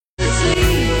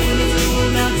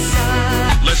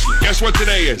Guess what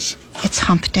today is? It's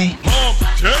hump day. Hump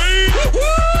day!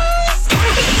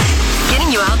 Getting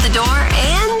you out the door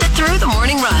and through the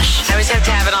morning rush. I always have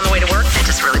to have it on the way to work. It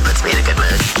just really puts me in a good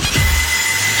mood.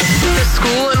 The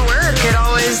school and work, it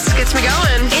always gets me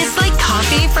going. It's like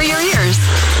coffee for your ears.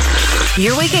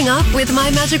 You're waking up with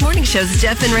My Magic Morning Show's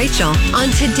Jeff and Rachel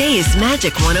on today's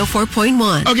Magic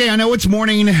 104.1. Okay, I know it's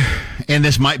morning, and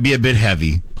this might be a bit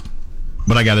heavy,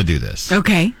 but I got to do this.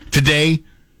 Okay. Today,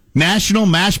 National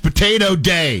Mashed Potato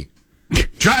Day.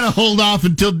 Try to hold off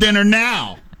until dinner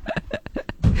now.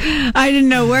 I didn't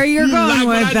know where you're going like with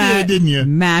what I that. did, didn't you?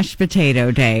 Mashed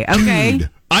potato day. Okay. Dude,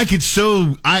 I could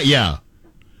put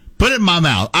it in my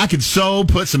mouth. I could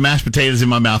put some mashed potatoes in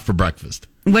my mouth for breakfast.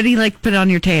 What do you like to put on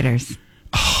your taters?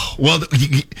 Well,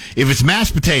 if it's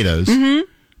mashed potatoes,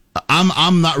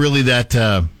 I'm not really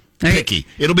that picky.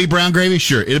 It'll be brown gravy,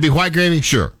 sure. It'll be white gravy,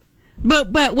 sure.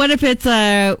 But what if it's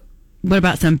what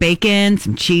about some bacon,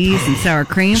 some cheese, and sour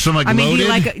cream? Some like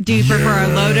loaded? Do you prefer a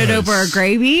loaded over a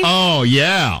gravy? Oh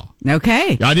yeah.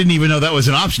 Okay. I didn't even know that was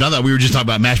an option. I thought we were just talking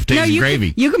about mashed potatoes and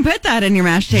gravy. You can put that in your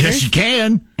mashed taters. Yes, you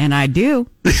can. And I do.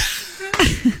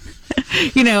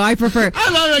 I prefer.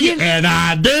 And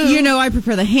I do. I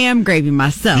prefer the ham gravy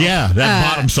myself. Yeah,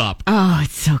 that bottom sop. Oh,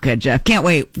 it's so good, Jeff. Can't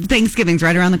wait. Thanksgiving's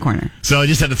right around the corner. So I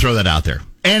just had to throw that out there.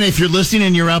 And if you're listening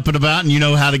and you're up and about and you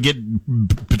know how to get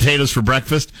potatoes for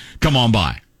breakfast, come on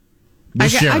by.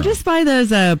 I just buy those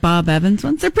Bob Evans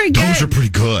ones. They're pretty good. Those are pretty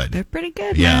good. They're pretty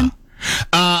good, yeah. man.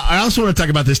 I also want to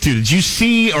talk about this, too. Did you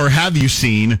see or have you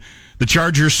seen the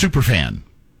Chargers superfan?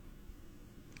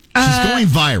 She's going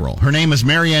viral. Her name is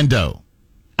Marianne Doe.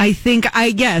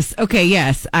 Yes. Okay,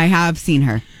 yes. I have seen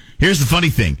her. Here's the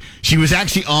funny thing. She was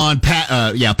actually on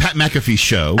Pat McAfee's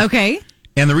show. Okay.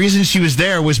 And the reason she was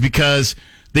there was because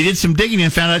they did some digging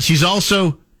and found out she's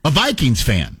also a Vikings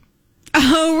fan.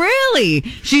 Oh, really?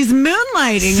 She's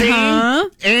moonlighting, huh?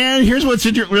 And here's what's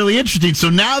really interesting. So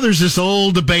now there's this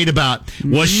old debate about,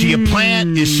 was she a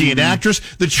plant? Is she an actress?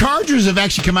 The Chargers have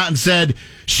actually come out and said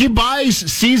she buys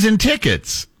season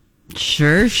tickets.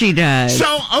 Sure she does.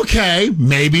 So, okay,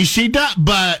 maybe she does.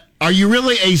 But are you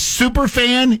really a super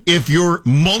fan if you're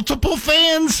multiple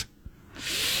fans?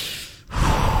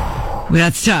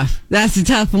 That's tough. That's a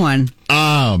tough one.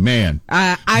 Oh, man.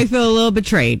 I feel a little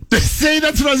betrayed. See,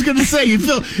 that's what I was going to say. You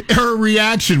feel her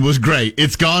reaction was great.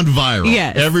 It's gone viral.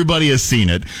 Yes. Everybody has seen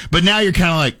it. But now you're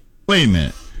kind of like, wait a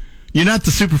minute. You're not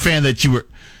the super fan that you were.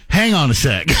 Hang on a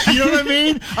sec. You know what I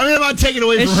mean? I'm not taking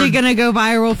away from her. Is she going to go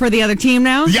viral for the other team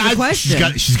now? Yeah,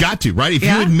 she's got to, right? If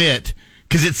you admit,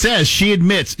 because it says she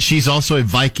admits she's also a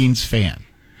Vikings fan.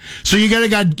 So you gotta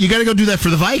go do that for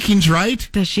the Vikings, right?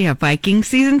 Does she have Viking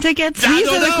season tickets? These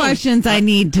are the questions I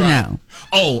need to know.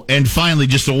 Oh, and finally,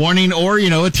 just a warning or,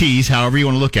 a tease, however you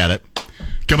want to look at it.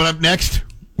 Coming up next,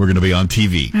 we're going to be on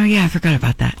TV. Oh, yeah, I forgot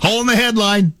about that. Hole in the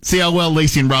headline. See how well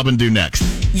Lacey and Robin do next.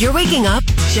 You're waking up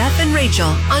Jeff and Rachel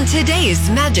on today's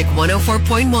Magic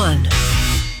 104.1.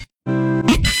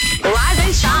 Rise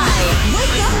and shine.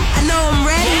 Wake up. I know I'm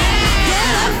ready.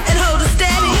 Get up and hold it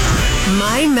steady.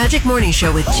 My Magic Morning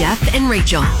Show with Jeff and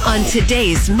Rachel on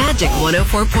today's Magic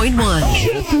 104.1.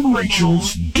 Jeff and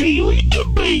Rachel's Daily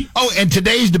Debate. Oh, and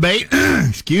today's debate,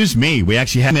 excuse me, we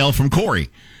actually had mail from Corey.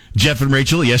 Jeff and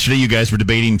Rachel, yesterday you guys were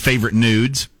debating favorite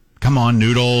nudes. Come on,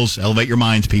 noodles, elevate your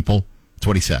minds, people. That's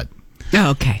what he said.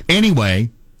 Oh, okay. Anyway,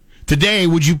 today,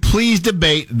 would you please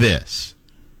debate this?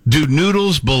 Do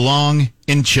noodles belong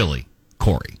in chili,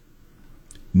 Corey?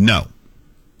 No.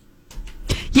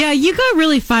 Yeah, you got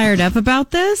really fired up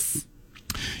about this.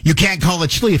 You can't call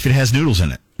it chili if it has noodles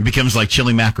in it. It becomes like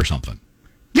chili mac or something.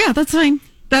 Yeah, that's fine.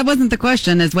 That wasn't the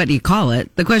question, is what do you call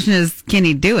it? The question is, can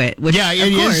he do it? Which, yeah,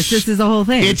 of course, this is the whole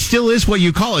thing. It still is what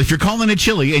you call it. If you're calling it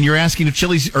chili and you're asking if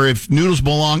chilies or if noodles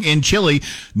belong in chili,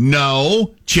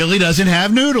 no, chili doesn't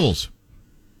have noodles.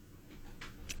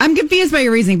 I'm confused by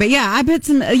your reasoning, but yeah, I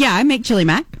make chili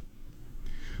mac.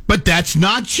 But that's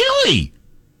not chili.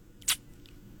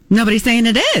 Nobody's saying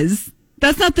it is.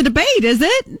 That's not the debate, is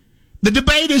it? The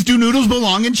debate is, do noodles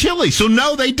belong in chili? So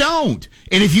no, they don't.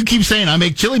 And if you keep saying I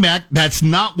make chili mac, that's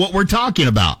not what we're talking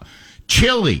about.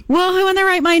 Chili. Well, who in their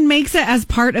right mind makes it as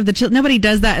part of the chili? Nobody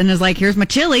does that and is like, here's my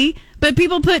chili. But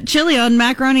people put chili on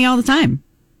macaroni all the time.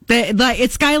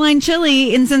 It's Skyline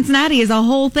Chili in Cincinnati is a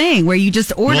whole thing where you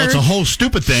just order. Well, it's a whole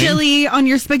stupid thing. Chili on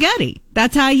your spaghetti.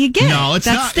 That's how you get it. No, it's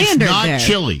That's not. Standard it's not there.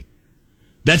 chili.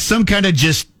 That's some kind of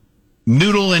just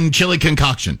noodle and chili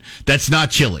concoction. That's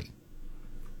not chili.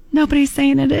 Nobody's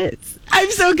saying it is.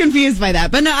 I'm so confused by that.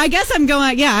 But no, I guess I'm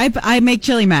going, yeah, I make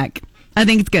chili mac. I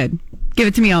think it's good. Give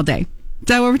it to me all day. Is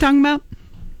that what we're talking about?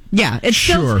 Yeah, it's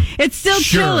Sure. still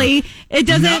Sure. chili. It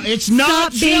doesn't No, it's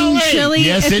not stop being chili. chili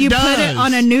Yes, if it you put does. it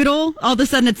on a noodle. All of a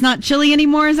sudden, it's not chili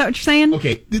anymore. Is that what you're saying?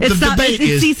 Okay,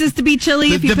 it ceases to be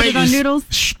chili if you put it on noodles.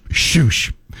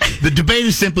 Shush. The debate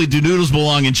is simply, do noodles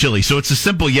belong in chili? So it's a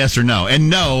simple yes or no. And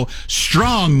no,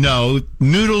 strong no,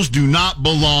 noodles do not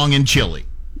belong in chili.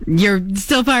 You're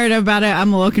still fired up about it.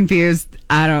 I'm a little confused.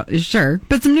 Sure.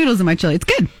 Put some noodles in my chili. It's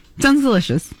good. Sounds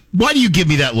delicious. Why do you give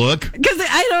me that look? Because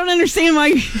I don't understand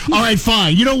why. All right,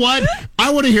 fine. You know what?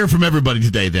 I want to hear from everybody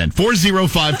today then.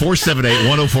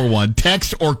 405-478-1041.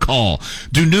 Text or call.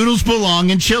 Do noodles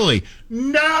belong in chili?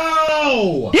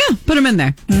 No! Yeah, put them in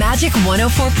there. Magic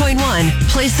 104.1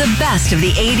 plays the best of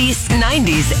the 80s,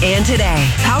 90s, and today.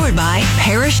 Powered by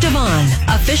Parrish Devon,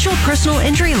 official personal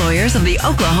injury lawyers of the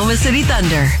Oklahoma City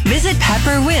Thunder. Visit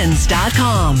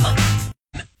pepperwinds.com.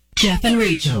 Jeff and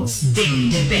Rachel's Daily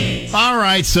Debate. All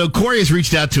right, so Corey has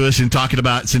reached out to us and talking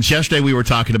about, since yesterday we were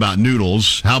talking about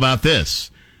noodles, how about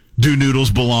this? Do noodles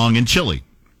belong in chili?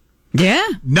 Yeah.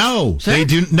 No, Sure. they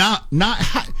do not.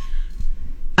 I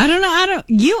don't know.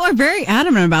 You are very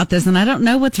adamant about this, and I don't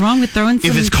know what's wrong with throwing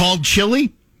some. If it's called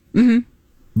chili, then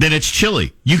it's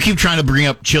chili. You keep trying to bring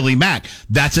up chili mac.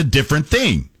 That's a different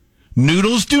thing.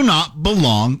 Noodles do not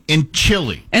belong in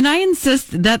chili. And I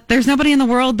insist that there's nobody in the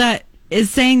world that is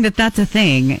saying that that's a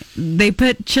thing. They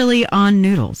put chili on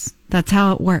noodles. That's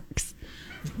how it works.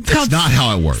 That's not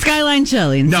how it works. Skyline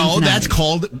chili. In No, Cincinnati. that's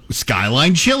called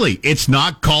Skyline Chili. It's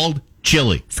not called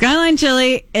chili. Skyline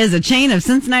Chili is a chain of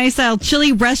Cincinnati-style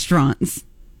chili restaurants.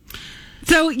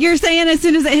 So you're saying as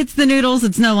soon as it hits the noodles,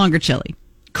 it's no longer chili.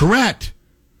 Correct.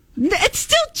 It's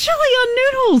still chili on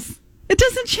noodles. It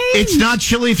doesn't change. It's not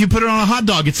chili if you put it on a hot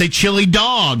dog. It's a chili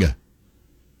dog.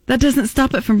 That doesn't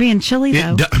stop it from being chili,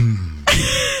 though.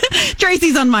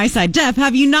 Tracy's on my side. Jeff,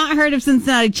 have you not heard of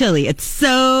Cincinnati chili? It's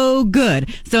so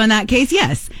good. So in that case,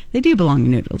 yes, they do belong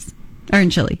in noodles. Or in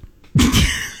chili.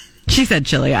 She said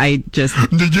chili. I just read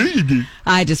it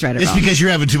It's wrong. because you're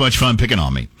having too much fun picking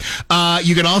on me.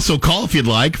 You can also call if you'd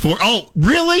like for,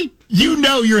 really? You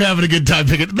know you're having a good time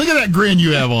picking. Look at that grin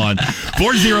you have on.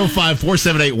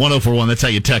 405-478-1041. That's how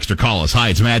you text or call us. Hi,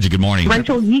 it's Magic. Good morning.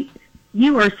 Rachel,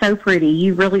 you are so pretty.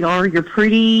 You really are. You're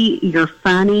pretty. You're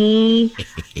funny.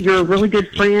 You're a really good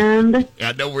friend.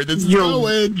 I know where this is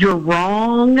going. You're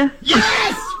wrong.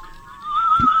 Yes!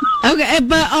 Okay,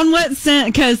 but on what sense?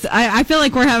 Because I feel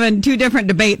like we're having two different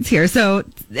debates here. So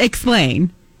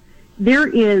explain. There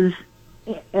is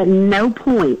at no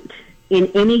point in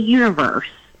any universe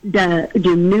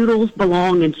do noodles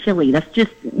belong in chili. That's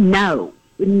just no,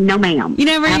 ma'am. You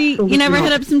never Absolutely hit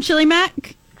not. up some chili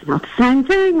mac? It's not the same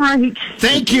thing, right?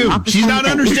 Thank you. Not the She's same not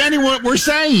thing. understanding what we're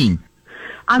saying.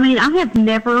 I mean, I have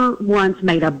never once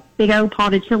made a big old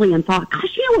pot of chili and thought,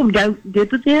 gosh, you know what would go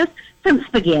good with this? Some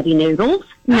spaghetti noodles.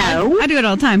 No. I do it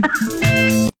all the time.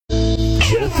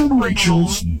 Jeff and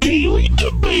Rachel's Daily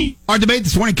Debate. Our debate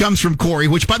this morning comes from Corey,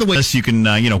 which, by the way, you can,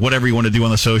 whatever you want to do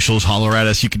on the socials, holler at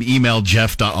us. You can email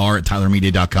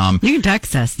jeff.r@tylermedia.com. You can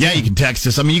text us. Yeah, you can text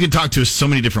us. I mean, you can talk to us so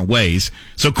many different ways.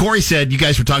 So Corey said you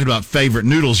guys were talking about favorite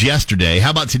noodles yesterday.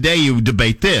 How about today you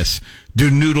debate this? Do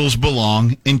noodles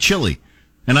belong in chili?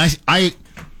 And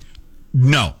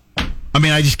no. I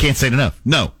mean, I just can't say it enough.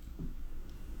 No.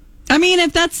 I mean,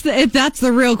 if that's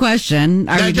the real question,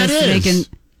 are we That just is. making?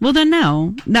 Well, then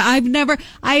no.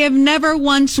 I have never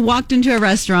once walked into a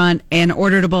restaurant and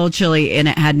ordered a bowl of chili and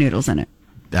it had noodles in it.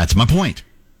 That's my point.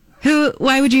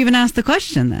 Why would you even ask the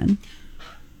question then?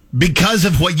 Because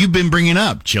of what you've been bringing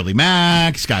up. Chili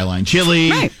Mac, Skyline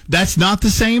Chili. Right. That's not the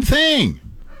same thing.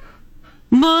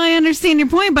 Well, I understand your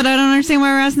point, but I don't understand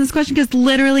why we're asking this question because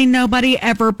literally nobody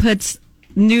ever puts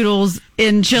noodles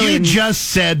in chili. You just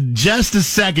said just a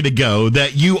second ago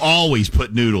that you always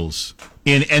put noodles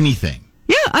in anything.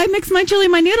 Yeah, I mix my chili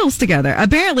and my noodles together.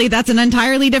 Apparently, that's an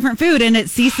entirely different food, and it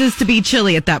ceases to be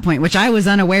chili at that point, which I was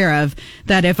unaware of,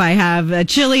 that if I have a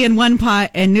chili in one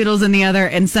pot and noodles in the other,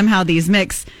 and somehow these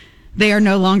mix, they are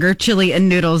no longer chili and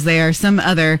noodles. They are some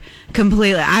other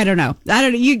completely, I don't know.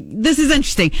 This is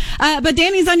interesting. But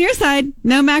Danny's on your side.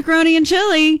 No macaroni and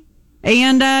chili.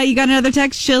 And you got another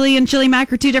text, chili and chili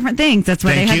mac are two different things. That's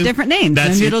why Thank they have you. different names.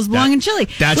 That's So it. noodles belong in chili.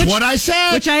 That's what I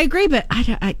said. Which I agree, but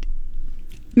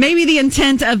maybe the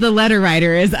intent of the letter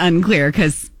writer is unclear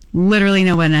because literally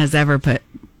no one has ever put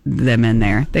them in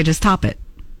there. They just top it.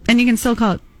 And you can still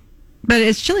call it. But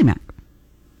it's chili mac.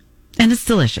 And it's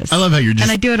delicious. I love how you're just...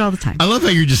 And I do it all the time. I love how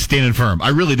you're just standing firm. I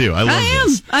really do. I love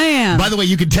this. I am. By the way,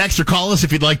 you can text or call us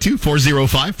if you'd like to,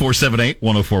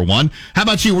 405-478-1041. How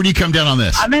about you? Where do you come down on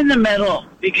this? I'm in the middle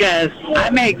because I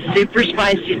make super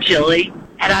spicy chili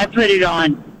and I put it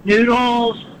on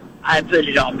noodles, I put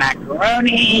it on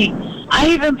macaroni. I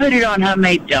even put it on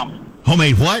homemade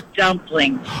Homemade what?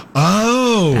 dumplings.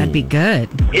 Oh. That'd be good.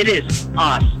 It is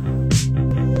awesome.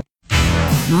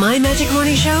 My Magic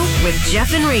Morning Show with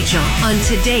Jeff and Rachel on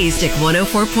today's Stick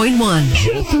 104.1.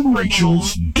 Jeff and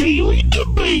Rachel's Daily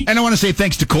Debate. And I want to say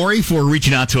thanks to Corey for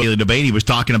reaching out to a Daily Debate. He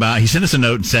sent us a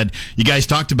note and said, you guys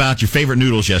talked about your favorite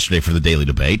noodles yesterday for the Daily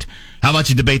Debate. How about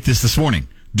you debate this morning?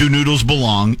 Do noodles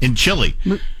belong in chili?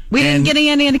 We didn't get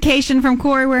any indication from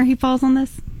Corey where he falls on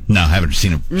this? No, I haven't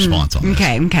seen a response on this.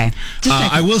 Okay.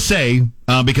 I will say,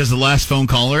 because of the last phone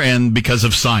caller and because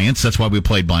of science, that's why we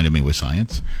played Blinded Me with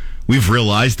Science, we've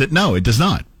realized that no, it does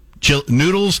not.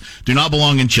 Noodles do not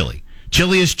belong in chili.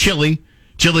 Chili is chili.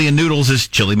 Chili and noodles is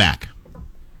chili mac.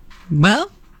 Well,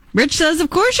 Rich says, of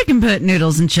course you can put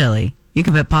noodles in chili. You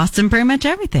can put pasta in pretty much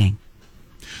everything.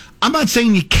 I'm not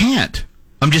saying you can't.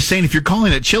 I'm just saying if you're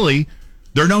calling it chili,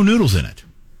 there are no noodles in it.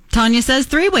 Tanya says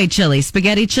 3-way chili,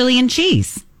 spaghetti, chili, and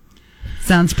cheese.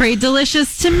 Sounds pretty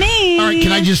delicious to me. All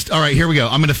right, here we go.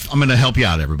 I'm going to help you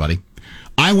out, everybody.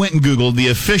 I went and Googled the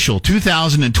official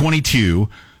 2022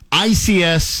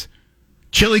 ICS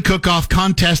Chili Cook-Off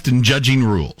Contest and Judging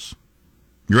Rules.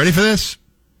 You ready for this?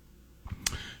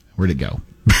 Where'd it go?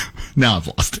 Now I've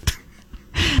lost it.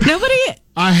 Nobody...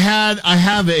 I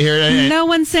have it here. No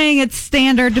one's saying it's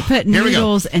standard to put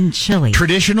noodles in chili.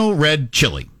 Traditional red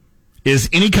chili is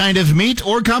any kind of meat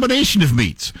or combination of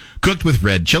meats cooked with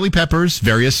red chili peppers,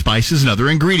 various spices, and other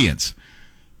ingredients.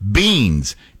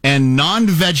 Beans and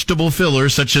non-vegetable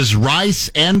fillers such as rice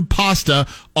and pasta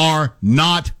are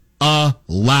not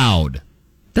allowed.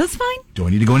 That's fine. Do I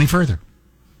need to go any further?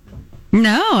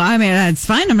 No, I mean, it's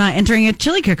fine. I'm not entering a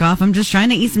chili cook-off. I'm just trying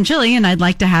to eat some chili, and I'd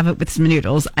like to have it with some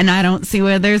noodles. And I don't see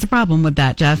where there's a problem with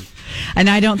that, Jeff. And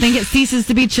I don't think it ceases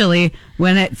to be chili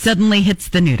when it suddenly hits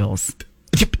the noodles.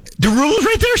 The rules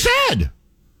right there said.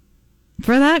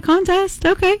 For that contest?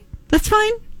 Okay, that's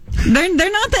fine. They're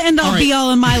not the end-all,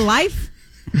 be-all in my life.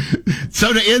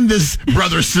 So to end this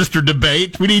brother-sister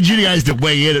debate, we need you guys to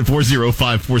weigh in at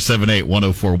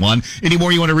 405-478-1041. Any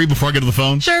more you want to read before I go to the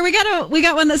phone? Sure, we got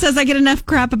one that says I get enough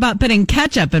crap about putting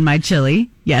ketchup in my chili.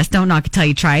 Yes, don't knock it till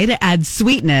you try it. It adds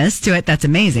sweetness to it. That's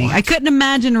amazing. What? I couldn't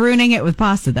imagine ruining it with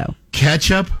pasta, though.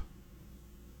 Ketchup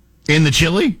in the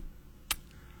chili?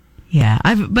 Yeah,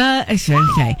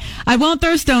 okay. I won't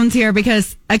throw stones here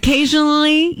because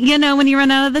occasionally, when you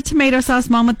run out of the tomato sauce,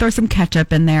 Mom would throw some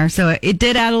ketchup in there. So it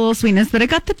did add a little sweetness, but it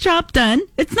got the job done.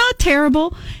 It's not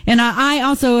terrible. And I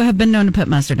also have been known to put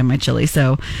mustard in my chili.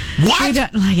 So what?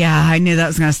 Yeah, I knew that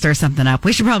was going to stir something up.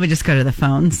 We should probably just go to the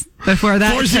phones before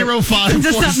that.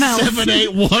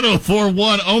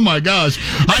 405-478-1041. Oh my gosh.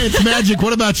 Hi, it's Magic.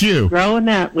 What about you? Growing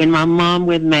up, when my mom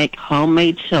would make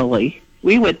homemade chili,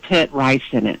 we would put rice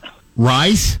in it.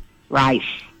 Rice? Rice.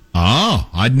 Oh,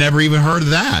 I'd never even heard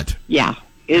of that. Yeah,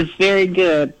 it's very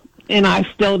good, and I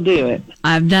still do it.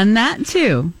 I've done that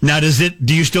too. Now,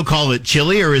 do you still call it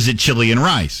chili, or is it chili and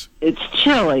rice? It's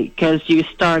chili, because you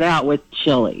start out with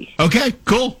chili. Okay,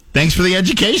 cool. Thanks for the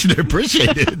education. I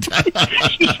appreciate it.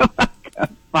 You're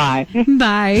welcome. Bye.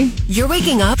 Bye. You're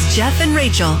waking up Jeff and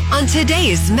Rachel on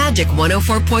today's Magic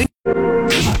 104.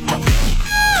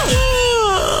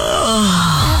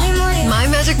 My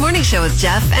Magic Morning Show with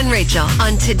Jeff and Rachel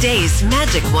on today's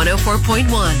Magic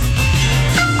 104.1.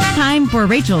 Time for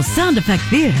Rachel's Sound Effect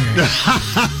Theater.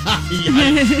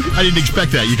 I didn't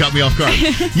expect that. You caught me off guard.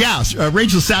 Yes,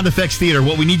 Rachel's Sound Effects Theater.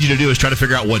 What we need you to do is try to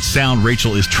figure out what sound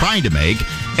Rachel is trying to make.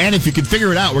 And if you can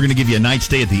figure it out, we're going to give you a night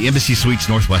stay at the Embassy Suites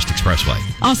Northwest Expressway.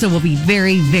 Also, we'll be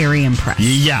very, very impressed.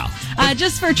 Yeah.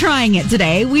 Just for trying it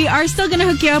today, we are still going to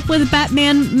hook you up with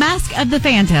Batman Mask of the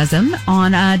Phantasm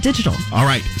on digital. All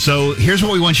right. So here's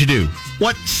what we want you to do.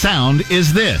 What sound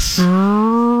is this?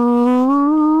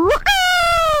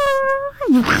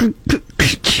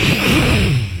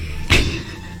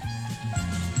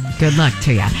 Good luck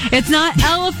to you. It's not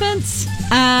elephants,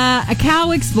 a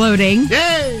cow exploding.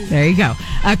 Yay! There you go.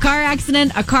 A car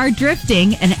accident, a car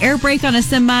drifting, an air brake on a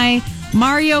semi,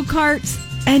 Mario Kart,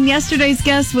 and yesterday's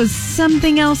guess was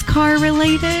something else car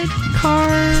related.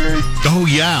 Oh,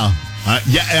 yeah.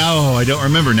 I don't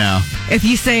remember now. If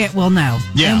you say it, we'll know.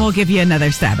 Yeah. And we'll give you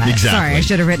another stab at Exactly. it. Sorry, I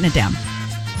should have written it down.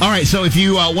 All right, so if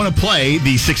you want to play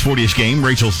the 640-ish game,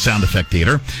 Rachel's Sound Effect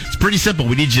Theater, it's pretty simple.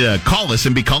 We need you to call us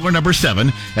and be caller number 7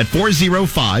 at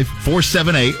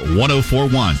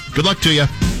 405-478-1041. Good luck to you.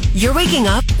 You're waking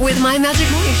up with My Magic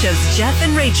Morning Show's Jeff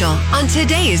and Rachel on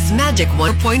today's Magic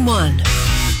 1.1.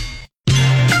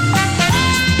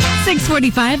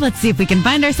 6:45. Let's see if we can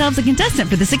find ourselves a contestant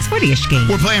for the 640-ish game.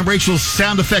 We're playing Rachel's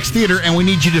Sound Effects Theater, and we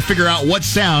need you to figure out what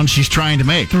sound she's trying to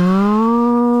make.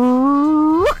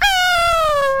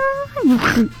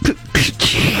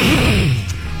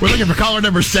 We're looking for caller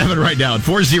number 7 right now at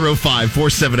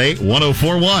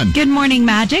 405-478-1041. Good morning,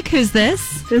 Magic. Who's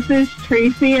this? This is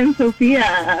Tracy and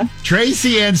Sophia.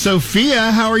 Tracy and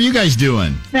Sophia, how are you guys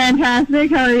doing? Fantastic.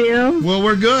 How are you? Well,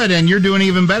 we're good, and you're doing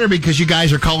even better because you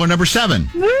guys are caller number 7.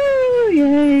 Woo!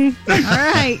 Yay. All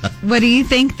right. What do you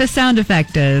think the sound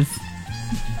effect is?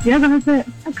 Yeah, that's it.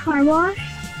 A car wash?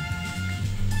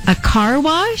 A car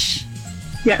wash?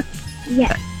 Yes.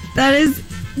 Yes. That is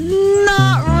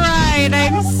not right.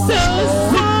 I'm so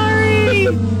sorry.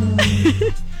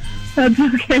 That's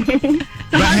okay.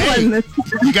 But hey,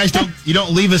 you guys don't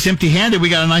leave us empty-handed. We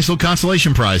got a nice little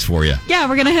consolation prize for you. Yeah,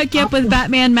 we're going to hook you up with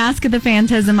Batman Mask of the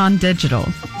Phantasm on digital.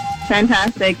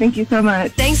 Fantastic. Thank you so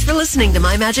much. Thanks for listening to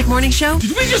My Magic Morning Show.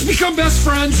 Did we just become best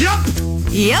friends?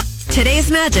 Yep. Today's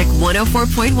Magic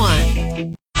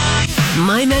 104.1.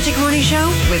 My Magic Morning Show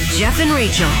with Jeff and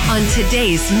Rachel on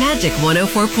today's Magic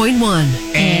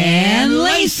 104.1. And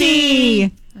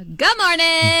Lacey. Good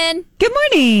morning. Good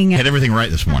morning. Had everything right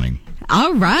this morning.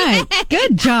 All right.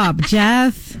 Good job,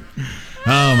 Jeff.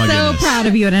 Oh, my So goodness. proud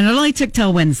of you, and it only took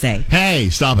till Wednesday. Hey,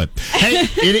 stop it. Hey,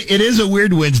 it is a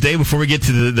weird Wednesday. Before we get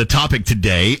to the topic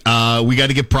today, we got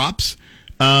to give props.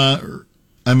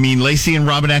 Lacey and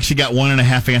Robin actually got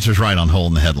 1.5 answers right on Hole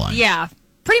in the Headline. Yeah,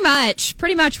 pretty much.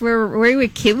 We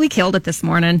killed it this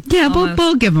morning. Yeah,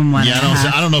 we'll give them one. Yeah,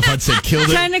 I don't know if I'd say killed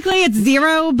it. Technically, it's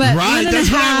 0, but Right,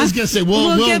 that's what I was going to say.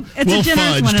 We'll fudge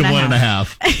to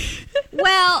 1.5.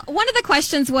 Well, one of the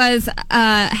questions was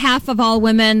half of all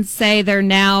women say they're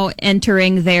now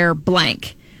entering their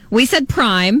blank. We said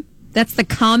prime. That's the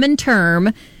common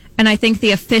term. And I think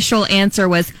the official answer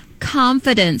was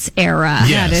confidence era.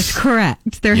 Yes. That is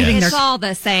correct. They're hitting It's their... all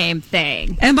the same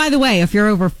thing. And by the way, if you're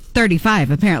over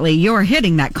 35, apparently you're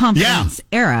hitting that confidence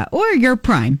era or your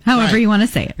prime, however you want to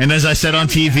say it. And as I said on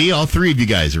TV, all 3 of you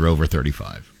guys are over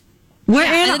 35. We're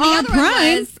Yeah, in and then the our other one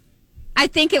prime. was, I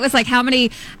think it was like, how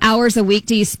many hours a week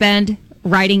do you spend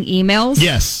writing emails?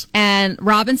 Yes. And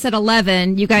Robin said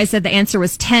 11. You guys said the answer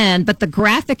was 10, but the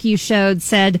graphic you showed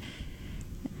said...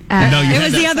 No, you it had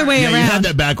was that- the other way You around. had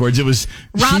that backwards. It was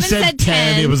Robin she said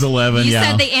 10, it was 11. You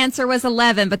yeah. said the answer was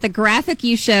 11, but the graphic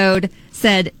you showed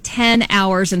said 10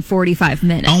 hours and 45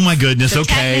 minutes. Oh my goodness. So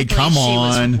Okay, technically come she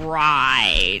on. was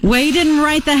right. We didn't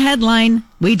write the headline.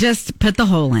 We just put the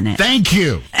hole in it. Thank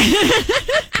you.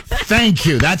 Thank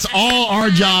you. That's all our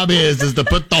job is to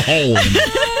put the hole in.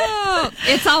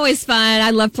 It's always fun.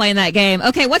 I love playing that game.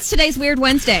 Okay, what's today's Weird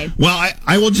Wednesday? Well,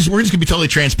 we're just going to be totally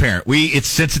transparent.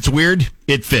 Since it's weird,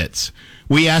 it fits.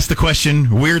 We asked the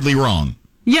question weirdly wrong.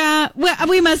 Yeah,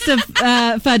 we must have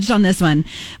fudged on this one.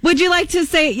 Would you like to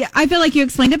say, I feel like you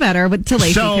explained it better to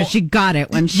Lacey because she got it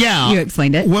when you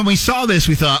explained it. When we saw this,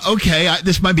 we thought, okay,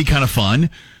 this might be kind of fun.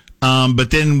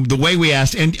 But then the way we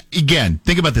asked, and again,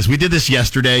 think about this. We did this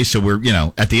yesterday, so we're,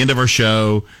 at the end of our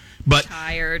show. But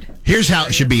tired. Here's how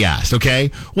it should be asked, okay?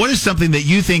 What is something that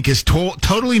you think is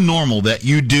totally normal that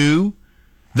you do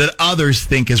that others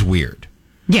think is weird?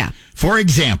 Yeah. For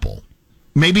example,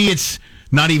 maybe it's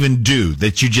not even do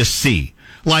that you just see,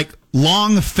 like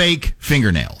long fake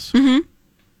fingernails. Mm-hmm.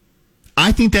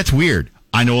 I think that's weird.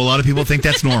 I know a lot of people think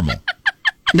that's normal.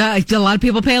 A lot of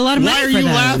people pay a lot of money Why are for you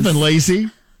those. laughing, Lacey?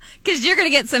 Because you're going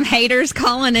to get some haters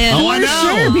calling in. Oh, I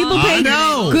know. Sure, people I pay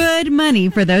know. good money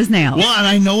for those nails. Well, and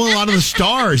I know a lot of the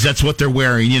stars, that's what they're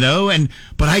wearing,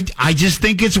 but I just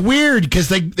think it's weird because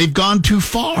they've gone too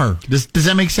far. Does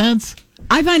that make sense?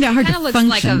 I find it hard Kind to of looks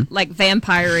function. like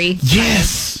vampire-y.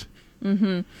 Yes.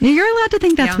 Mm-hmm. You're allowed to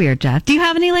think that's Yeah. weird, Jeff. Do you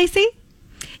have any, Lacey?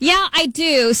 Yeah, I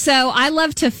do. So I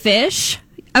love to fish,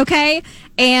 okay?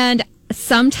 And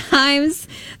sometimes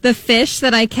the fish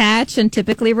that I catch and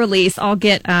typically release, I'll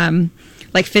get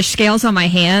like fish scales on my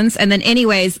hands. And then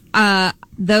anyways,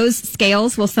 those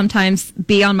scales will sometimes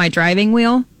be on my driving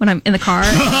wheel when I'm in the car.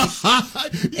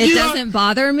 It doesn't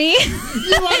bother me.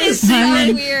 You want to It's see,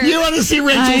 so weird. You want to see I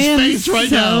Rachel's am face right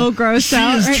so now. grossed she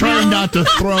out is right trying now. not to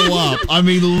throw up. I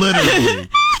mean, literally.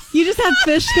 You just have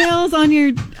fish scales on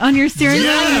your steering wheel.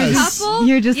 Yes. Couple?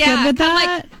 You're just Yeah, good with kinda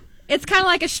that. It's kind of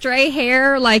like a stray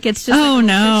hair. Like it's just Oh, like a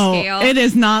no. fish scale. It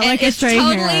is not like a it's stray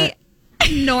totally hair.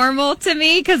 normal to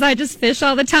me because I just fish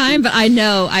all the time. But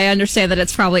I understand that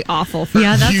it's probably awful for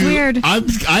Yeah, that's You- weird.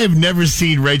 I have never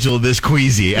seen Rachel this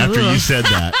queasy after you said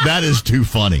that. That is too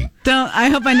funny. I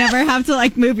hope I never have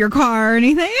to move your car or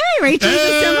anything. Hey, Rachel,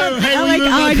 Hey, will you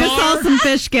move I my just car? saw some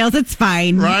fish scales. It's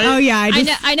fine. Right? Oh yeah,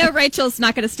 I know Rachel's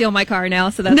not going to steal my car now,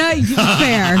 so that's No,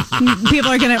 fair.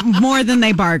 People are going to more than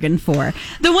they bargained for.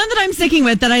 The one that I'm sticking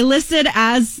with that I listed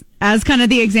as kind of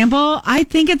the example, I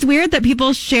think it's weird that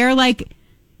people share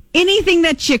anything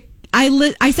that you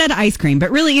I said ice cream,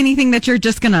 but really anything that you're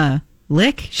just going to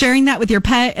lick, sharing that with your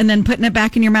pet and then putting it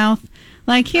back in your mouth.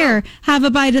 Like, here, have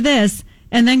a bite of this.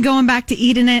 And then going back to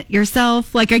eating it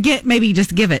yourself. Like, I get, maybe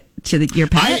just give it to your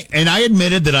pet. I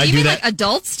admitted that I do that. Like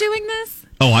adults doing this?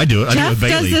 Oh, I do it. I do it Jeff with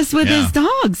Bailey. does this with his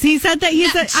dogs. He said that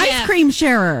he's an ice cream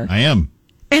sharer. I am.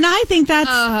 And I think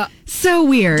that's so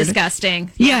weird.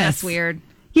 Disgusting. Yeah, Yes. that's weird.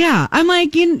 Yeah, I'm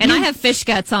like... I have fish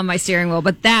guts on my steering wheel,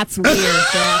 but that's weird,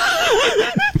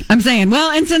 Jeff. I'm saying,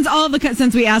 well, and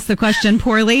since we asked the question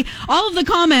poorly, all of the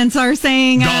comments are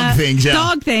saying... Dog things, yeah.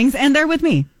 Dog things, and they're with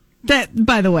me. That,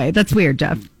 by the way, that's weird,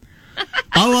 Jeff.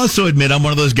 I'll also admit I'm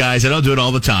one of those guys, I don't do it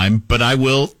all the time, but I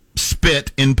will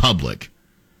spit in public.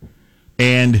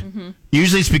 And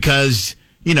usually it's because,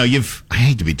 I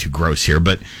hate to be too gross here,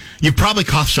 but you've probably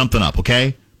coughed something up,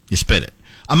 okay? You spit it.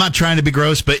 I'm not trying to be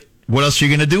gross, but what else are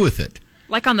you going to do with it?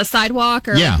 Like on the sidewalk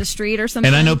or like the street or something?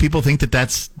 And I know people think that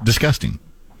that's disgusting.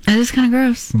 It is kind of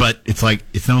gross. But it's like,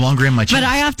 it's no longer in my chest. But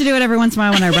I have to do it every once in a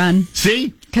while when I run.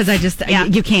 See? Because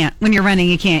you can't. When you're running,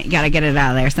 you can't. You got to get it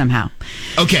out of there somehow.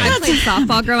 Okay. I played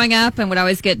softball growing up and would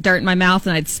always get dirt in my mouth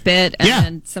and I'd spit. And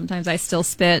then sometimes I still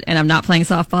spit and I'm not playing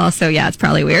softball. So yeah, it's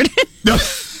probably weird.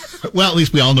 Well, at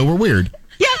least we all know we're weird.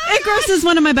 Yeah, it grosses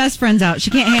one of my best friends out.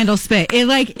 She can't handle spit.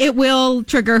 It will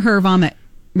trigger her vomit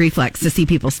reflex to see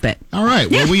people spit. All right.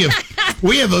 Well,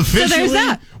 we have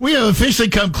officially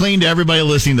come clean to everybody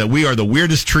listening that we are the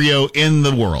weirdest trio in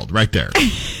the world, right there.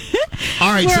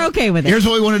 All right, we're okay with it. Here's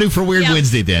what we want to do for Weird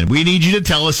Wednesday. Then we need you to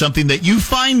tell us something that you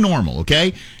find normal.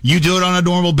 Okay, you do it on a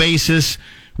normal basis,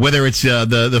 whether it's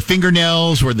the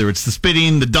fingernails, whether it's the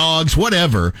spitting, the dogs,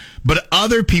 whatever. But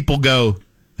other people go,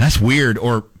 that's weird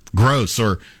or gross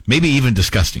or maybe even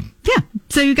disgusting. Yeah.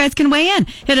 So you guys can weigh in.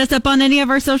 Hit us up on any of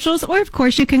our socials, or of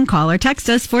course you can call or text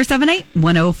us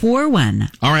 478-1041.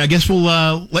 All right, I guess we'll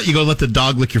let you go let the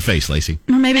dog lick your face, Lacey.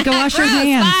 Or maybe go wash your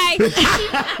hands. Bye.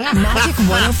 Magic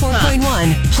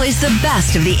 104.1 plays the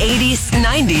best of the 80s,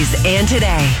 90s, and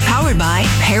today. Powered by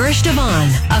Parish Devon,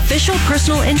 official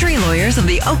personal injury lawyers of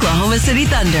the Oklahoma City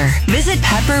Thunder. Visit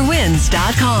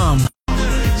pepperwinds.com.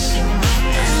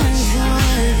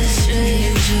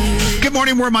 Good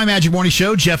morning. We're My Magic Morning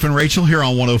Show. Jeff and Rachel here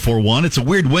on 104.1. It's a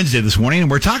weird Wednesday this morning, and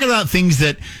we're talking about things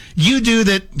that you do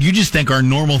that you just think are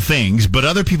normal things, but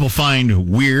other people find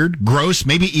weird, gross,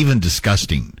 maybe even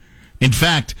disgusting. In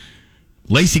fact,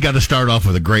 Lacey got to start off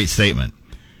with a great statement.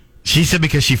 She said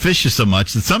because she fishes so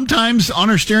much that sometimes on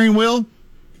her steering wheel,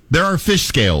 there are fish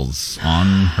scales on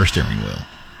her steering wheel.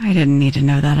 I didn't need to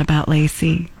know that about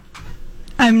Lacey.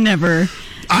 I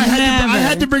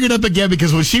had to bring it up again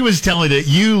because when she was telling it,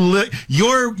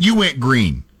 you went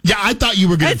green. Yeah, I thought you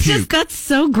were going to puke. That's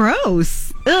so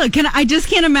gross. Ugh, I just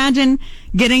can't imagine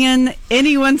getting in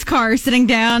anyone's car, sitting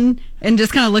down, and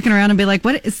just kind of looking around and be like,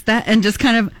 "What is that?" And just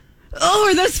kind of,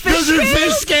 are those fish scales? Those are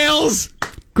fish scales.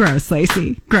 Gross,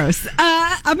 Lacey. Gross.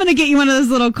 I'm going to get you one of those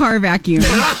little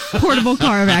portable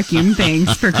car vacuum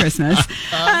things for Christmas.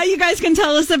 You guys can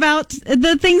tell us about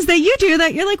the things that you do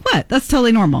that you're like, what? That's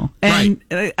totally normal. And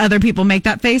other people make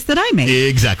that face that I make.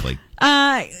 Exactly.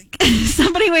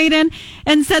 Somebody weighed in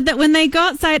and said that when they go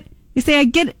outside, you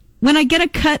say, when I get a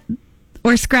cut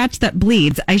or scratch that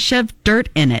bleeds, I shove dirt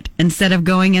in it instead of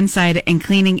going inside and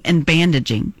cleaning and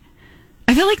bandaging.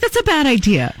 I feel like that's a bad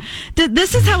idea.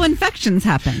 This is how infections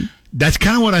happen. That's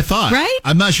kind of what I thought. Right?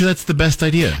 I'm not sure that's the best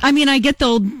idea. I mean, I get the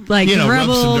old, rub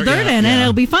some dirt in and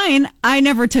it'll be fine. I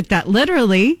never took that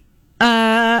literally.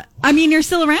 I mean, you're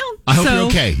still around. I hope you're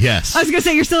okay, yes. I was going to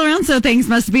say you're still around, so things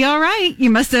must be all right. You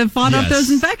must have fought off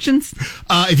those infections.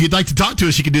 If you'd like to talk to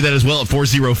us, you can do that as well at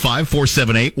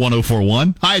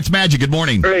 405-478-1041. Hi, it's Magic. Good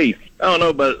morning. Hey, I don't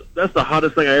know, but that's the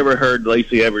hottest thing I ever heard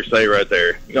Lacey ever say right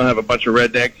there. You're going to have a bunch of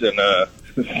rednecks and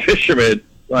fishermen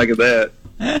like that.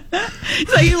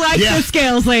 So you like the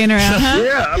scales laying around, huh?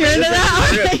 Yeah. You're into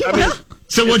that?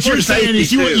 So what you're saying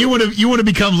is you want to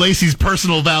become Lacey's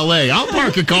personal valet. I'll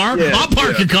park a car. I'll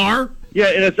park a car. Yeah,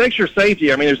 and it's extra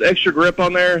safety. I mean, there's extra grip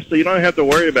on there, so you don't have to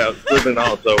worry about slipping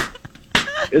off. So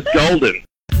it's golden.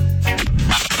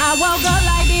 I woke up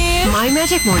like this. My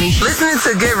Magic Morning Show. Listening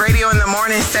to good radio in the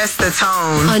morning sets the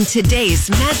tone. On today's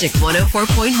Magic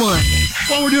 104.1.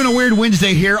 Well, we're doing a Weird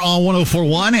Wednesday here on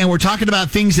 104.1, and we're talking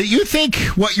about things that you think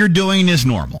what you're doing is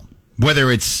normal.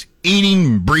 Whether it's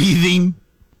eating, breathing,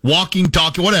 walking,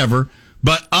 talking, whatever,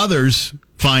 but others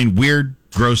find weird,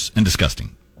 gross, and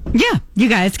disgusting. Yeah, you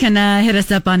guys can hit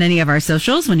us up on any of our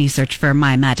socials when you search for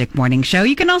My Magic Morning Show.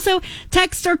 You can also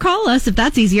text or call us if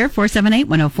that's easier,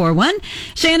 478-1041.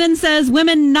 Shannon says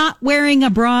women not wearing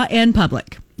a bra in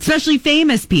public, especially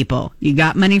famous people. You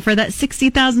got money for that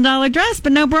 $60,000 dress,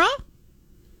 but no bra?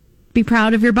 be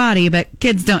proud of your body, but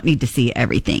kids don't need to see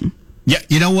everything. Yeah,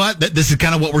 you know what? This is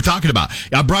kind of what we're talking about.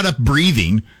 I brought up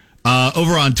breathing.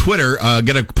 Over on Twitter,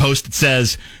 get a post that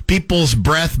says, people's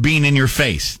breath being in your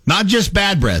face. Not just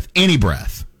bad breath, any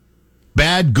breath.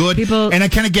 Bad, good. And I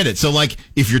kind of get it. So, like,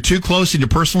 if you're too close in your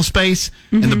personal space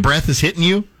and the breath is hitting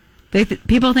you.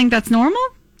 People think that's normal?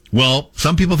 Well,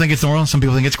 some people think it's normal. Some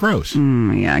people think it's gross.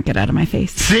 Yeah, get out of my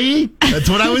face. See?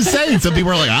 That's what I was saying. Some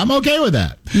people are like, I'm okay with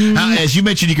that. As you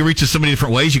mentioned, you can reach us so many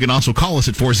different ways. You can also call us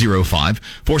at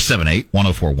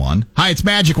 405-478-1041. Hi, it's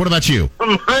Magic. What about you?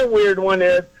 My weird one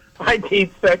is I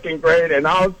teach second grade, and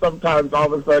I'll sometimes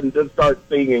all of a sudden just start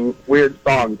singing weird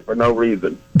songs for no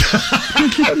reason.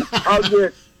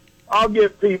 I'll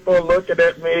get people looking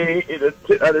at me,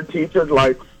 other teachers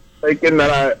like thinking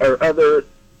that or other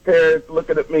parents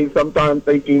looking at me sometimes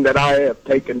thinking that I have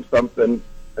taken something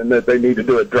and that they need to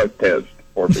do a drug test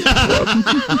for me.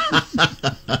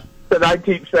 But I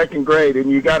teach second grade, and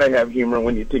you got to have humor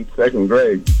when you teach second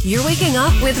grade. You're waking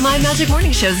up with My Magic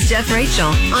Morning Show's Jeff Rachel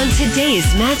on today's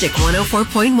Magic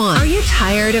 104.1. Are you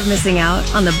tired of missing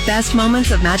out on the best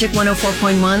moments of Magic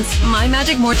 104.1's My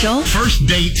Magic Morning? First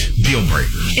date deal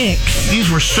breakers.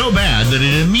 These were so bad that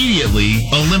it immediately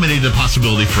eliminated the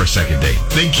possibility for a second date.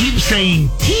 They keep saying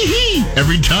tee-hee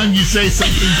every time you say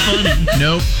something funny.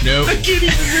 Nope. I can't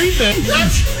even read that.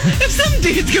 If some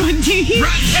dude's going tee-hee.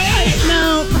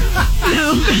 No,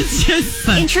 that's just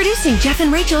fun. Introducing Jeff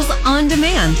and Rachel's On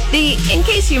Demand. The, in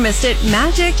case you missed it,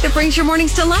 magic that brings your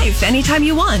mornings to life anytime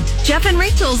you want. Jeff and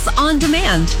Rachel's On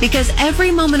Demand. Because every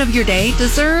moment of your day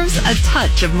deserves a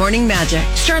touch of morning magic.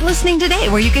 Start listening today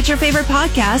where you get your favorite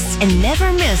podcasts and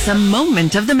never miss a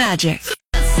moment of the magic.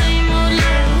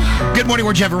 Good morning,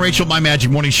 we're Jeff and Rachel, My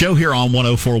Magic Morning Show here on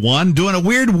 104.1, doing a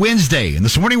weird Wednesday. And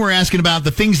this morning we're asking about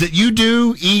the things that you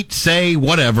do, eat, say,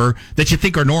 whatever, that you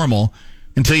think are normal,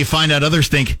 until you find out others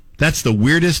think that's the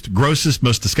weirdest, grossest,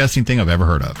 most disgusting thing I've ever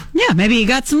heard of. Yeah, maybe you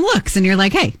got some looks and you're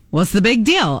like, hey, what's the big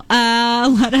deal?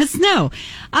 Let us know.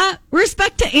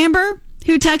 Respect to Amber,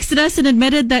 who texted us and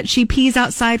admitted that she pees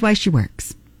outside while she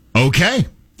works. Okay.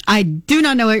 I do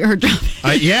not know what her job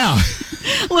is. Yeah.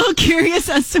 A little curious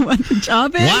as to what the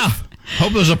job is. Wow.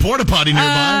 Hope there's a porta potty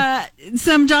nearby.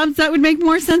 Some jobs that would make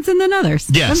more sense than others.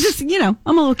 Yes. I'm just,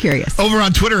 I'm a little curious. Over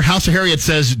on Twitter, House of Harriet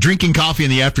says drinking coffee in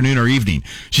the afternoon or evening.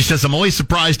 She says, I'm always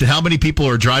surprised at how many people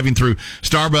are driving through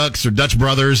Starbucks or Dutch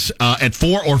Brothers at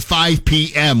 4 or 5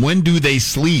 p.m. When do they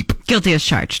sleep? Guilty as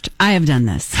charged. I have done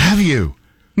this. Have you?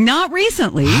 Not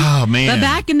recently. Oh, man. But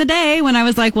back in the day when I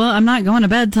was like, well, I'm not going to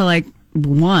bed till like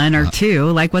 1 or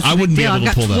 2. Like, what's the big deal? I've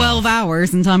got 12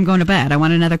 hours until I'm going to bed. I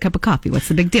want another cup of coffee. What's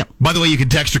the big deal? By the way, you can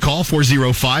text or call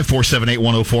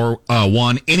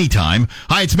 405-478-1041 anytime.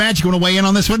 Hi, it's Magic. You want to weigh in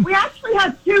on this one? We actually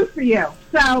have two for you.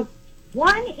 So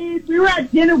one is we were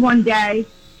at dinner one day,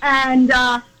 and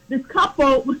this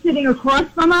couple was sitting across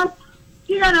from us.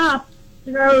 She got up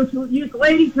to go to use the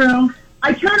ladies' room.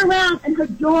 I turn around, and her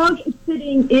dog is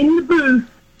sitting in the booth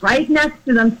right next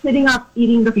to them, sitting up,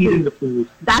 eating the food.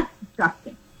 That's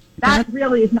disgusting. That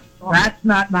really is not normal. That's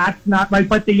not right.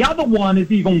 But the other one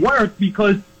is even worse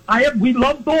because we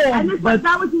love dogs. And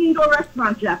that was an indoor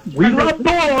restaurant, Jeff. We love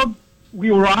dogs.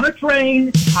 We were on a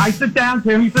train. I sit down,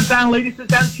 Tammy sits down, lady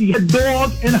sits down. She had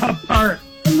dog in her purse.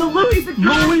 In the Louis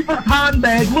Vuitton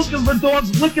bag. Look at the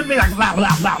dogs. Look at me like, blah,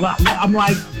 blah, blah, blah, blah. I'm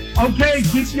like, okay,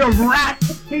 keep your rat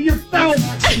to yourself,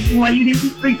 lady,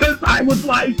 because I was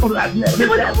like, it was a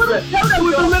little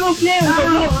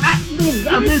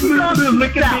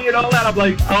look at me and all that. I'm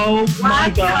like, oh my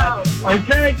God.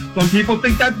 Okay, some people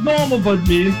think that's normal, but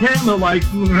me and Cam are like,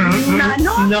 not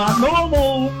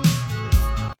normal.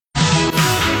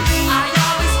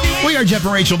 We are Jeff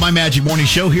and Rachel, My Magic Morning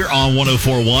Show here on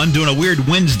 104.1, doing a weird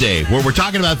Wednesday where we're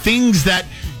talking about things that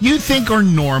you think are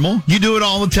normal. You do it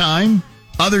all the time.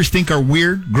 Others think are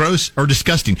weird, gross, or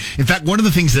disgusting. In fact, one of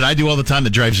the things that I do all the time that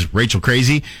drives Rachel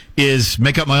crazy is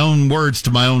make up my own words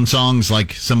to my own songs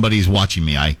like somebody's watching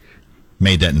me. I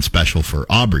made that in special for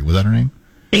Aubrey. Was that her name?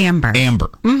 Amber.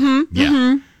 Mm-hmm. Yeah.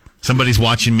 Mm-hmm. Somebody's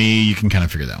watching me. You can kind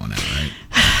of figure that one out, right?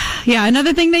 Yeah.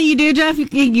 Another thing that you do, Jeff,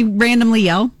 you randomly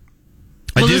yell.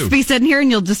 We'll just be sitting here and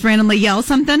you'll just randomly yell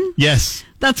something. Yes.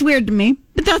 That's weird to me,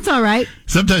 but that's all right.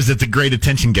 Sometimes it's a great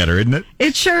attention getter, isn't it?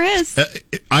 It sure is.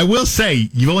 I will say,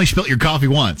 you've only spilt your coffee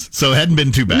once, so it hadn't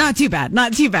been too bad. Not too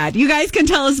bad. You guys can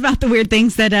tell us about the weird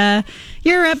things that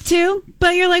you're up to,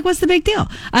 but you're like, what's the big deal?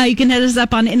 You can hit us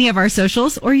up on any of our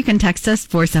socials, or you can text us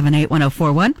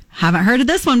 478-1041. Haven't heard of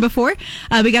this one before.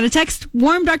 We got a text,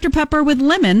 warm Dr. Pepper with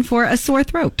lemon for a sore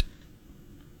throat.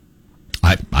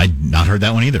 I'd not heard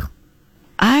that one either.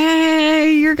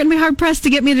 You're going to be hard-pressed to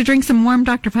get me to drink some warm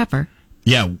Dr. Pepper.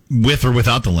 Yeah, with or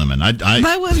without the lemon.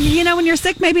 But when you're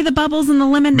sick, maybe the bubbles and the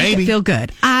lemon make it feel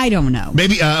good. I don't know.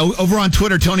 Maybe over on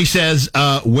Twitter, Tony says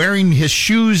wearing his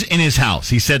shoes in his house.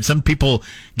 He said some people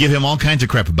give him all kinds of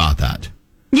crap about that.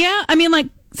 Yeah, I mean, like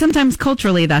sometimes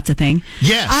culturally that's a thing.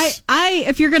 Yes. I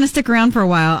if you're going to stick around for a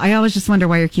while, I always just wonder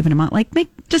why you're keeping them on. Like,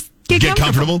 just get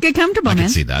comfortable. Get comfortable, I man. can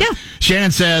see that. Yeah.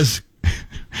 Shannon says,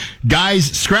 guys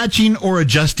scratching or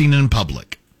adjusting in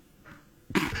public.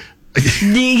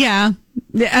 Yeah.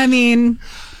 I mean,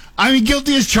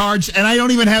 guilty as charged, and I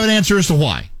don't even have an answer as to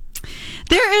why.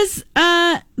 There's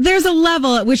a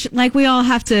level at which, like, we all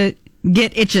have to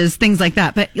get itches, things like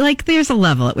that. But, like, there's a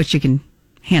level at which you can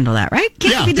handle that, right?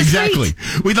 Can't be discreet.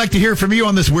 Exactly. We'd like to hear from you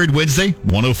on this Weird Wednesday,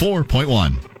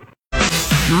 104.1.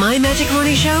 My Magic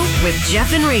Morning Show with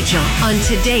Jeff and Rachel on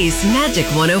today's Magic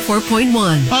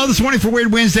 104.1. Oh, this morning for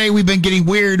Weird Wednesday, we've been getting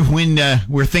weird when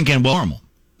we're thinking, well, normal.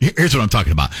 Here's what I'm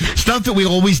talking about. Stuff that we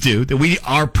always do, that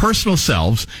our personal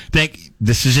selves think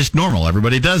this is just normal.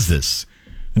 Everybody does this.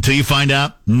 Until you find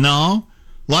out, no.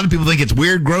 A lot of people think it's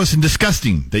weird, gross, and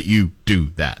disgusting that you do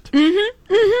that.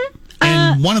 Mm-hmm. Mm-hmm.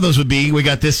 And one of those would be, we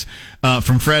got this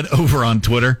from Fred over on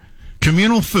Twitter,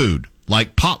 communal food,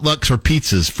 like potlucks or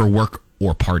pizzas for work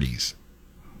or parties.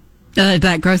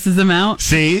 That grosses them out?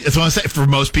 See, that's what I'm saying. For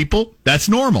most people, that's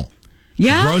normal.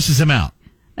 Yeah. It grosses them out.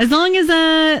 As long as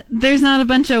there's not a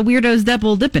bunch of weirdos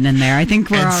double dipping in there, I think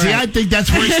we're all right. See, I think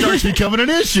that's where it starts becoming an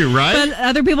issue, right? But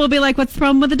other people will be like, what's the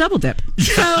problem with the double dip?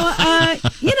 So, there's a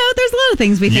lot of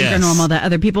things we think are normal that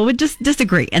other people would just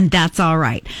disagree, and that's all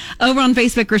right. Over on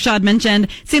Facebook, Rashad mentioned,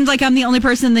 seems like I'm the only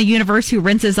person in the universe who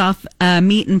rinses off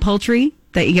meat and poultry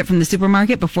that you get from the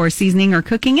supermarket before seasoning or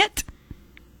cooking it.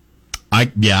 I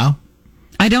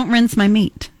don't rinse my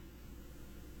meat.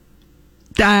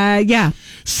 Yeah.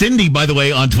 Cindy, by the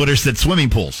way, on Twitter said swimming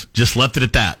pools. Just left it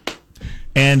at that.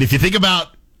 And if you think about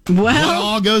what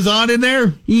all goes on in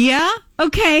there. Yeah.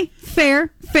 Okay.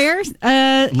 Fair.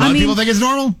 A lot of people think it's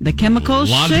normal. The chemicals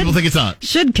A lot of people think it's not.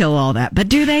 Should kill all that. But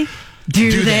do they?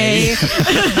 Do they?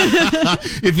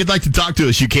 If you'd like to talk to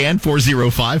us, you can.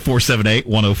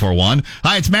 405-478-1041.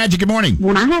 Hi, it's Magic. Good morning.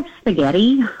 When I have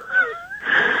spaghetti,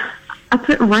 I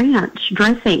put ranch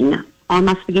dressing on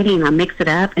my spaghetti and I mix it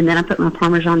up, and then I put my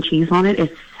Parmesan cheese on it.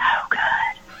 It's so good.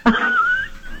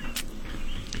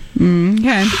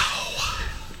 Okay.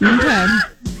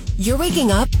 You're waking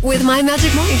up with My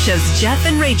Magic Morning Show's Jeff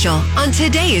and Rachel on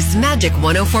today's Magic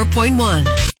 104.1.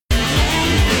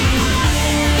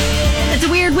 It's a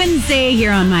Weird Wednesday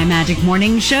here on My Magic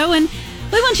Morning Show, and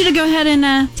we want you to go ahead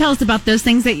and tell us about those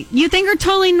things that you think are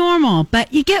totally normal,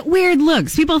 but you get weird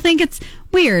looks. People think it's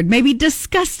weird, maybe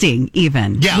disgusting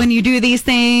even, when you do these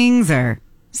things or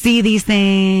see these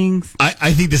things.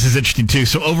 I think this is interesting too.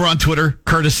 So over on Twitter,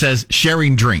 Curtis says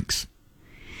sharing drinks.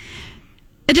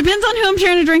 It depends on who I'm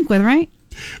sharing a drink with, right?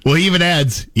 Well, he even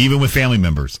adds, even with family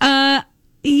members.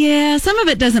 Yeah, some of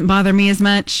it doesn't bother me as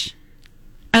much.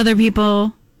 Other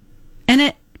people,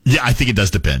 and yeah, I think it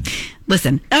does depend.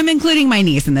 Listen, I'm including my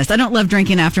niece in this. I don't love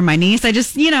drinking after my niece. I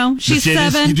just, she's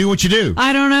 7. You do what you do.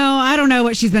 I don't know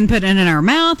what she's been putting in her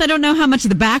mouth. I don't know how much of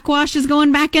the backwash is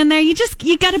going back in there. You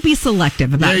got to be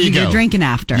selective about who you're drinking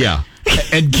after. Yeah.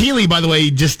 And Keely, by the way,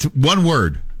 just one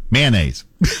word, mayonnaise.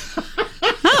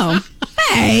 Oh,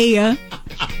 hey. Rise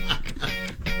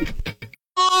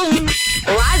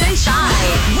and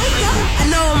shine. Wake up. I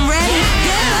know I'm ready.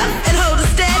 Get up and hold it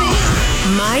steady.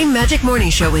 My Magic Morning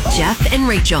Show with Jeff and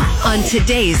Rachel on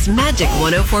today's Magic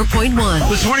 104.1.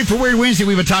 This morning for Weird Wednesday,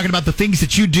 we've been talking about the things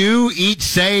that you do, eat,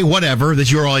 say, whatever,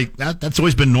 that you're like, that's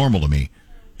always been normal to me.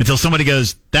 Until somebody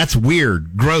goes, that's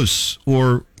weird, gross,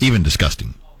 or even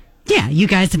disgusting. Yeah, you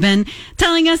guys have been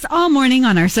telling us all morning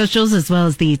on our socials as well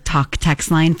as the talk text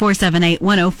line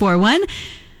 478-1041.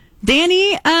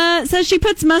 Danny says she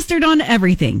puts mustard on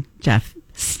everything. Jeff,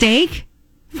 steak,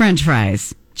 French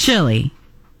fries, chili,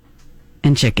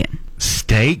 and chicken.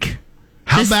 Steak?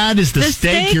 How bad is the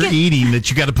steak you're eating that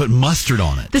you got to put mustard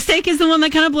on it? The steak is the one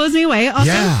that kind of blows me away.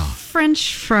 Also,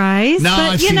 French fries. No,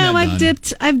 but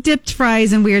I've dipped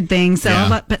fries in weird things.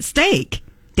 So, but steak,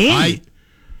 Danny.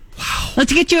 Wow.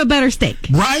 Let's get you a better steak.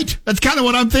 Right? That's kind of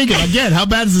what I'm thinking. Again, how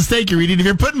bad is the steak you're eating if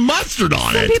you're putting mustard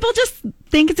on it? Some people just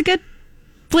think it's a good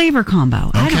flavor combo.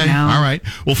 Okay. I don't know. All right.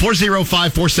 Well,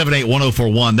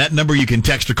 405-478-1041. That number you can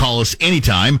text or call us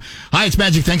anytime. Hi, it's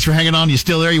Magic. Thanks for hanging on. You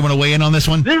still there? You want to weigh in on this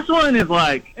one? This one is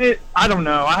I don't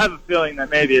know. I have a feeling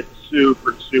that maybe it's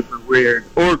super, super weird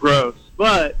or gross.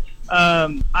 But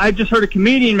I just heard a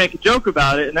comedian make a joke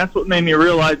about it, and that's what made me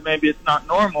realize maybe it's not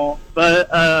normal. But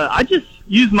I just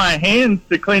use my hands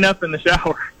to clean up in the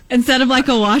shower. Instead of like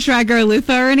a wash rag or a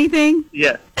loofah or anything?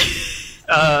 Yes.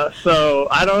 So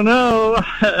I don't know.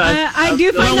 I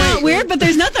do find that weird, but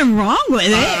there's nothing wrong with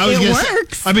it. It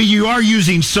works. I mean, you are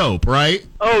using soap, right?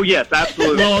 Oh, yes,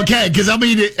 absolutely. Well, okay, because I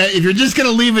mean, if you're just going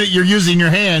to leave it, you're using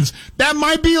your hands, that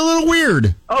might be a little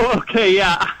weird. Oh, okay,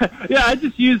 yeah. Yeah, I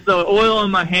just use the oil on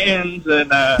my hands,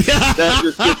 and that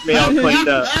just gets me all cleaned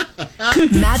up.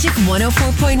 Magic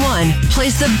 104.1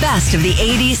 plays the best of the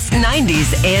 80s,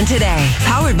 90s, and today.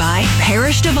 Powered by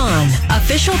Parrish Devon,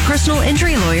 official personal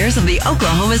injury lawyers of the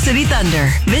Oklahoma City Thunder.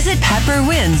 Visit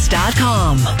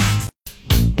pepperwinds.com.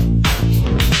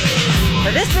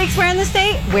 For this week's Where in the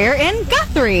State, we're in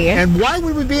Guthrie. And why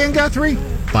would we be in Guthrie?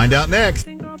 Find out next.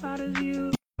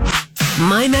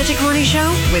 My Magic Morning Show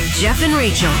with Jeff and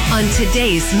Rachel on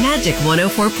today's Magic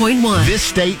 104.1. This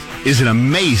state is an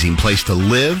amazing place to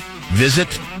live,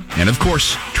 visit, and of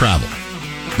course, travel.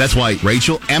 That's why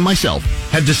Rachel and myself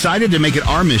have decided to make it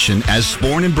our mission as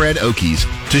born and bred Okies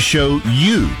to show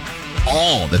you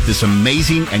all that this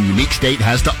amazing and unique state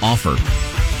has to offer.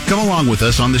 Come along with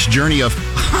us on this journey of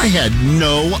I had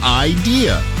no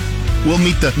idea. We'll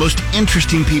meet the most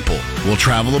interesting people. We'll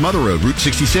travel the Mother Road, Route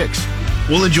 66.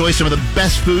 We'll enjoy some of the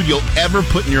best food you'll ever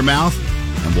put in your mouth,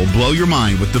 and we'll blow your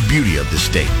mind with the beauty of this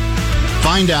state.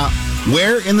 Find out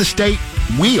where in the state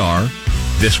we are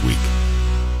this week.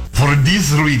 For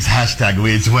this week's hashtag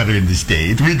Where's Weather in the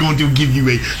State, we're going to give you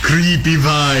a creepy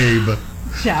vibe.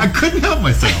 Jeff. I couldn't help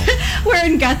myself. We're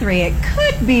in Guthrie. It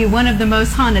could be one of the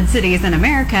most haunted cities in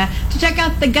America to check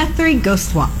out the Guthrie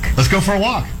Ghost Walk. Let's go for a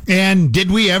walk. And did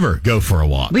we ever go for a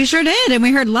walk? We sure did, and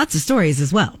we heard lots of stories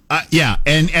as well. Yeah,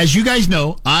 and as you guys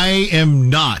know, I am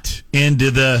not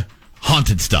into the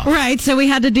haunted stuff. Right, so we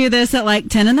had to do this at like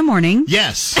 10 in the morning.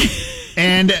 Yes.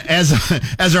 And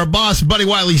as our boss, Buddy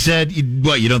Wiley, said,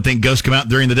 you don't think ghosts come out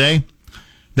during the day?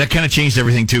 That kind of changed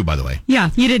everything, too, by the way. Yeah,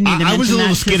 you didn't need to mention I was a little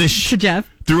that skittish to Jeff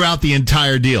throughout the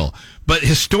entire deal. But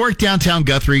historic downtown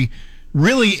Guthrie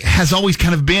really has always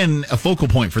kind of been a focal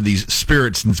point for these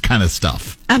spirits and kind of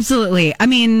stuff. Absolutely. I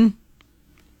mean,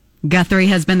 Guthrie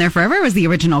has been there forever. It was the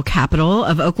original capital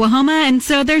of Oklahoma. And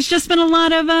so there's just been a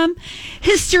lot of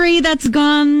history that's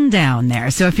gone down there.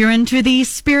 So if you're into the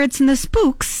spirits and the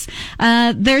spooks,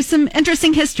 there's some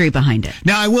interesting history behind it.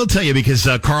 Now, I will tell you, because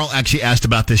Carl actually asked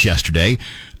about this yesterday,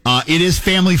 it is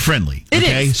family friendly. It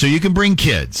is. So you can bring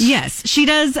kids. Yes, she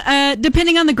does.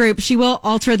 Depending on the group, she will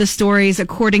alter the stories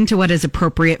according to what is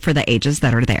appropriate for the ages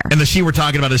that are there. And the she we're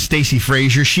talking about is Stacy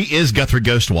Frazier. She is Guthrie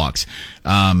Ghost Walks.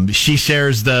 She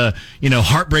shares the,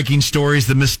 heartbreaking stories,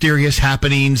 the mysterious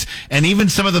happenings, and even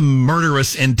some of the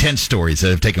murderous, intense stories that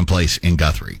have taken place in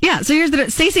Guthrie. Yeah. So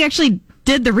here's Stacy actually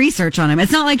did the research on him.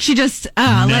 It's not like she just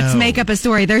let's make up a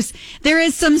story. There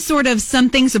is some sort of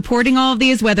something supporting all of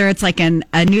these, whether it's like a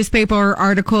newspaper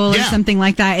article or something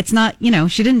like that. It's not,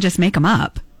 she didn't just make them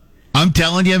up. I'm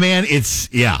telling you, man,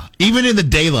 even in the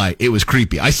daylight, it was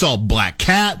creepy. I saw a black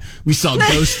cat. We saw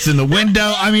ghosts in the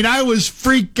window. I mean, I was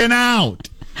freaking out.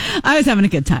 I was having a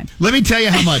good time. Let me tell you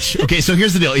how much. Okay, so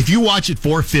here's the deal. If you watch at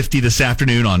 4:50 this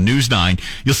afternoon on News 9,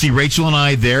 you'll see Rachel and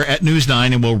I there at News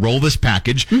 9, and we'll roll this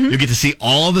package. Mm-hmm. You'll get to see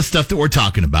all the stuff that we're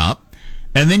talking about,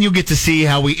 and then you'll get to see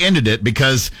how we ended it,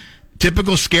 because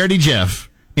typical Scaredy Jeff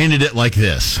ended it like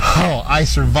this. Oh, I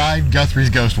survived Guthrie's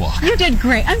Ghost Walk. You did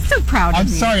great. I'm so proud of you. I'm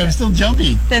sorry, I'm still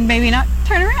jumpy. Then maybe not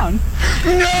turn around.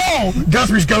 No!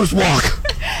 Guthrie's Ghost Walk.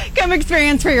 Come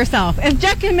experience for yourself. If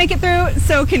Jeff can make it through,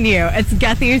 so can you. It's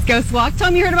Guthrie's Ghost Walk. Tell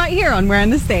them you heard about here on Where in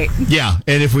the State. Yeah,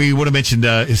 and if we would have mentioned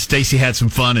Stacy had some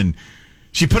fun, and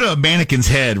she put a mannequin's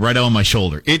head right on my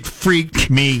shoulder. It freaked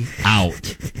me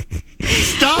out.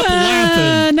 Stop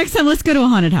laughing. Next time, let's go to a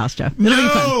haunted house, Jeff. It'll be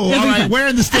fun. All right. Where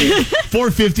in the State?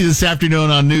 4:50 this afternoon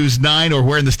on News 9, or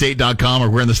whereinthestate.com, or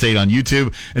Where in the State on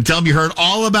YouTube. And tell them you heard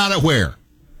all about it where?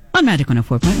 On Magic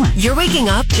 104.1. You're waking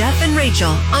up Jeff and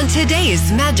Rachel on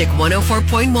today's Magic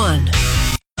 104.1.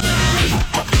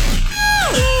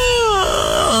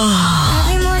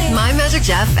 My Magic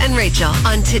Jeff and Rachel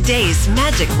on today's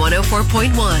Magic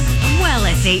 104.1. Well,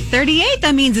 it's 8:38.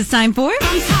 That means it's time for...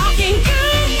 I'm talking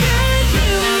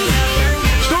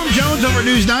Storm Jones over at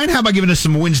News 9. How about giving us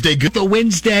some Wednesday good? The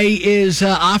Wednesday is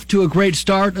off to a great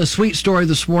start. A sweet story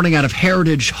this morning out of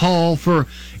Heritage Hall. For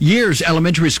years,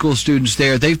 elementary school students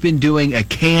there, they've been doing a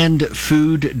canned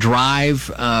food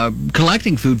drive,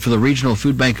 collecting food for the Regional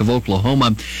Food Bank of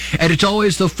Oklahoma. And it's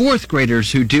always the fourth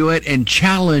graders who do it and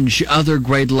challenge other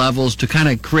grade levels to kind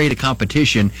of create a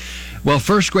competition. Well,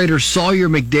 first grader Sawyer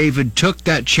McDavid took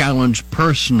that challenge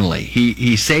personally.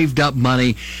 He saved up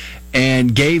money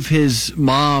and gave his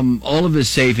mom all of his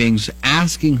savings,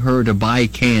 asking her to buy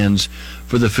cans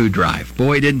for the food drive.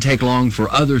 Boy, it didn't take long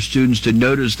for other students to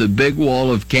notice the big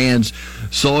wall of cans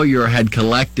Sawyer had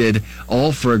collected,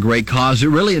 all for a great cause. It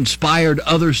really inspired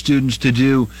other students to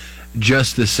do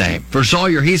just the same. For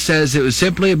Sawyer, he says it was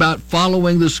simply about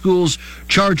following the school's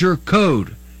charter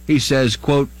code. He says,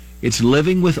 quote, "It's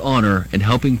living with honor and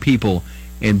helping people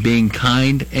and being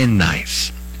kind and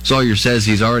nice." Sawyer says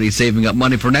he's already saving up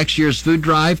money for next year's food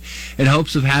drive in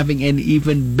hopes of having an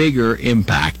even bigger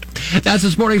impact. That's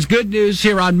this morning's good news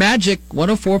here on Magic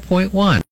 104.1.